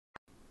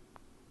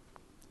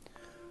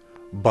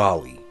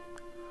Bali.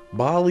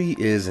 Bali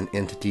is an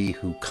entity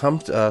who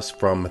comes to us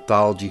from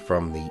mythology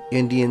from the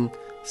Indian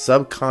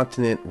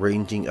subcontinent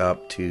ranging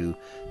up to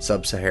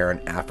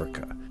sub-Saharan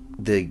Africa.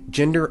 The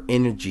gender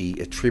energy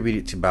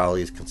attributed to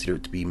Bali is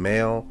considered to be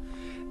male,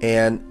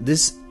 and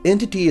this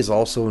entity is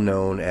also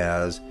known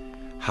as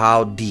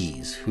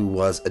Haudizz, who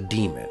was a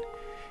demon.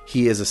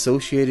 He is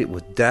associated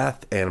with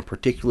death and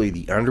particularly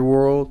the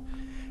Underworld,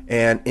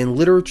 and in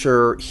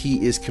literature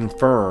he is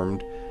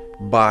confirmed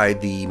by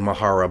the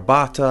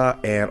Mahabaharata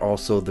and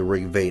also the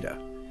Veda.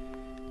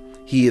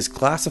 He is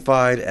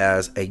classified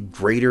as a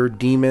greater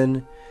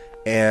demon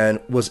and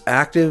was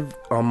active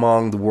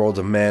among the worlds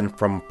of men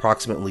from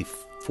approximately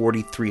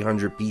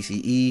 4300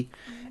 BCE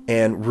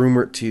and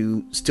rumored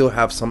to still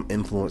have some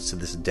influence to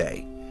this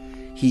day.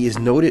 He is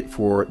noted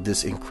for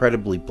this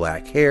incredibly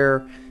black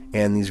hair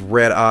and these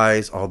red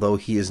eyes, although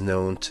he is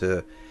known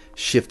to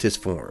shift his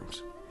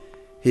forms.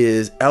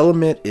 His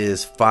element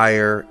is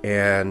fire,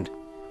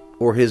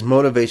 or his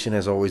motivation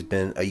has always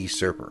been a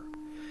usurper.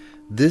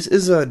 This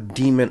is a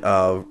demon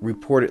of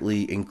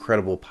reportedly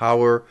incredible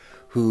power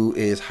who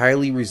is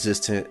highly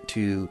resistant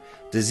to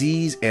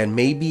disease and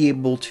may be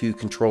able to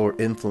control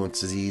or influence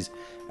disease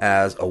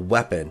as a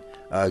weapon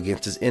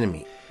against his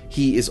enemy.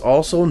 He is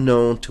also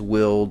known to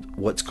wield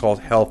what's called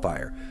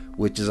hellfire,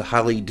 which is a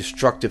highly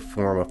destructive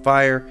form of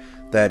fire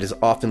that is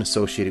often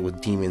associated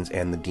with demons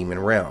and the demon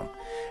realm.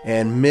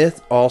 And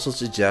myth also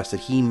suggests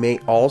that he may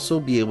also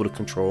be able to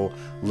control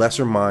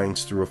lesser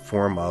minds through a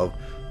form of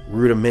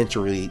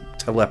rudimentary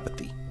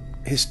telepathy.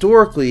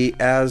 Historically,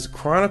 as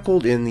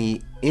chronicled in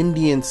the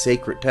Indian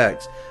sacred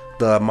texts,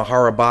 the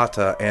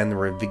Mahabaharata and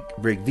the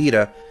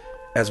Veda,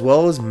 as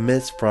well as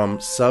myths from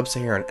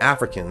sub-Saharan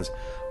Africans,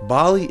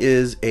 Bali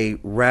is a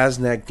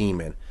Raznak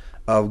demon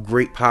of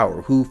great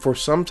power who for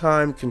some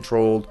time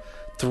controlled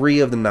 3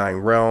 of the 9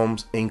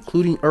 realms,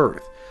 including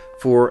Earth,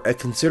 for a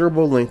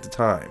considerable length of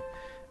time.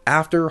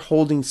 After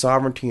holding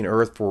sovereignty in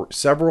Earth for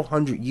several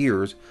hundred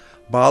years,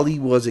 Bali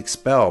was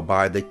expelled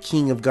by the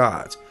King of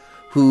Gods,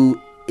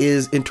 who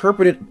is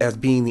interpreted as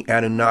being the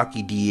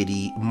Anunnaki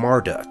deity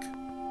Marduk.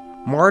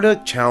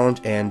 Marduk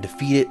challenged and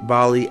defeated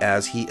Bali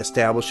as he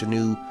established a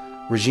new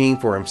regime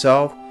for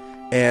himself,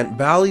 and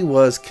Bali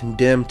was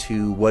condemned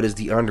to what is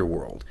the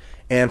Underworld,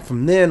 and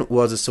from then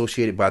was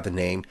associated by the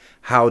name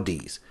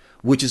Haudizz,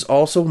 which is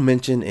also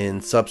mentioned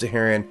in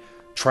sub-Saharan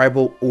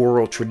tribal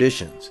oral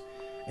traditions.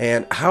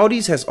 And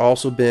Haudizz has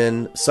also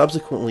been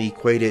subsequently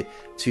equated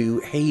to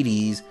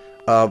Hades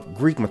of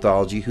Greek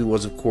mythology, who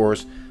was of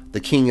course the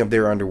king of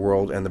their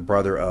underworld and the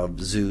brother of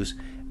Zeus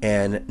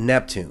and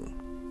Neptune.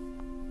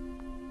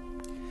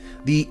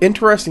 The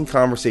interesting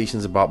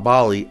conversations about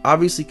Bali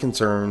obviously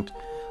concerned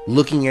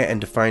looking at and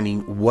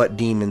defining what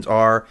demons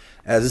are,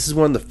 as this is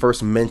one of the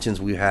first mentions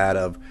we had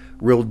of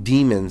real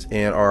demons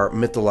in our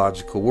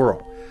mythological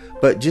world.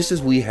 But just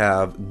as we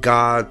have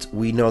gods,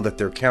 we know that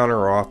their counter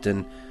are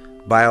often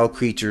vile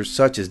creatures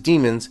such as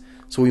demons,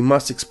 so we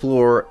must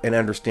explore and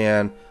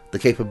understand the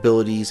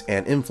capabilities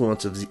and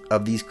influence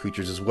of these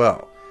creatures as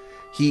well.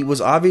 He was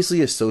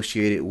obviously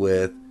associated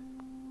with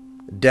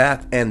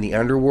death and the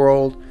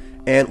underworld,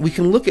 and we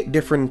can look at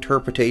different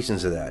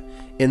interpretations of that.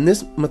 In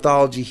this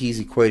mythology, he's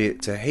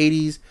equated to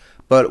Hades,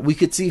 but we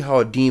could see how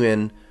a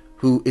demon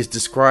who is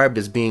described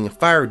as being a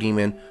fire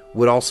demon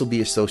would also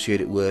be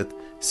associated with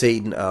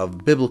Satan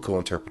of biblical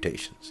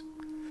interpretations.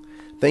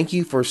 Thank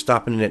you for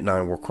stopping in at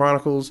 9 War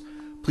Chronicles.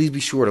 Please be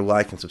sure to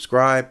like and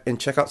subscribe and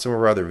check out some of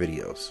our other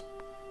videos.